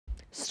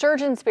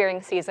Sturgeon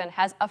spearing season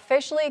has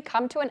officially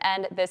come to an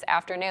end this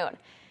afternoon.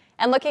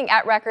 And looking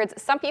at records,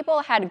 some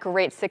people had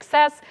great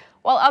success,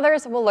 while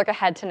others will look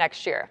ahead to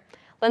next year.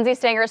 Lindsay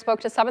Stanger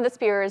spoke to some of the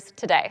spearers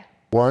today.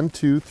 1,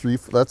 2, 3,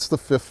 that's the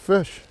 5th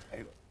fish.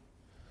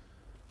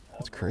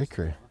 That's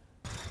cray-cray.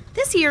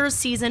 This year's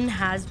season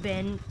has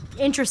been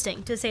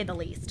interesting, to say the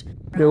least.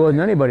 There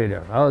wasn't anybody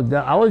there.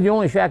 I was the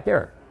only shack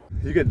there.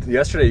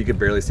 Yesterday you could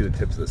barely see the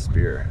tips of the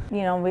spear.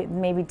 You know,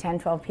 maybe 10,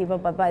 12 people,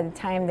 but by the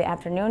time the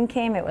afternoon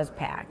came, it was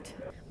packed.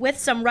 With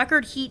some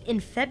record heat in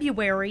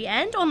February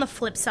and, on the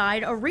flip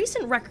side, a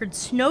recent record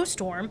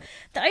snowstorm,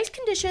 the ice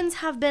conditions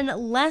have been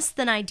less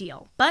than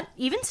ideal. But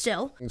even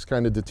still, Things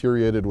kind of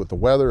deteriorated with the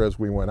weather as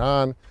we went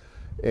on,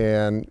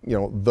 and you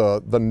know,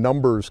 the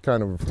numbers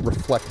kind of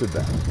reflected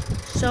that.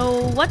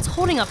 So what's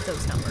holding up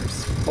those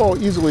numbers? Oh,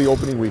 easily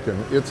opening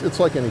weekend. It's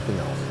like anything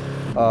else.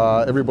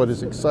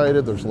 Everybody's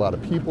excited. There's a lot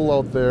of people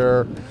out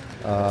there.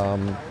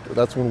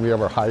 That's when we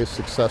have our highest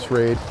success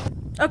rate.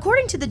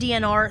 According to the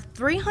DNR,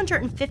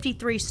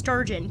 353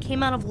 sturgeon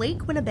came out of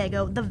Lake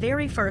Winnebago the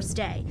very first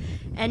day.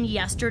 And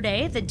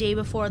yesterday, the day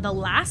before the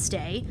last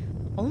day,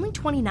 only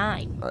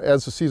 29.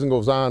 As the season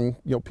goes on,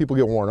 you know, people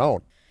get worn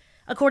out.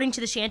 According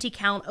to the shanty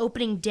count,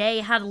 opening day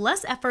had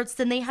less efforts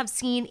than they have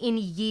seen in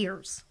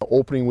years. The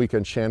opening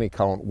weekend shanty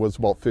count was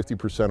about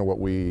 50% of what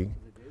we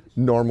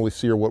normally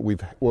see or what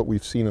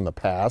we've seen in the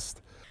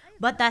past.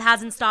 But that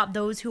hasn't stopped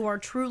those who are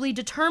truly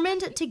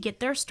determined to get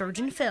their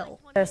sturgeon fill.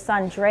 Their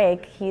son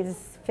Drake,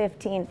 he's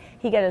 15,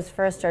 he got his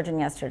first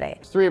sturgeon yesterday.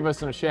 There's 3 of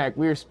us in a shack.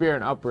 We were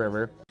spearing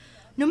upriver.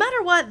 No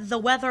matter what the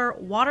weather,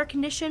 water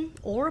condition,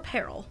 or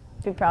apparel.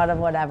 Be proud of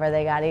whatever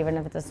they got, even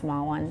if it's a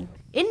small one.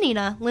 In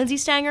Neenah, Lindsay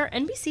Stanger,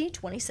 NBC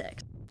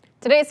 26.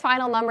 Today's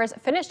final numbers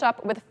finished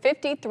up with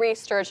 53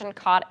 sturgeon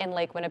caught in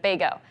Lake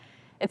Winnebago.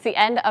 It's the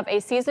end of a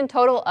season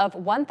total of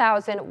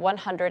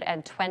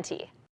 1,120.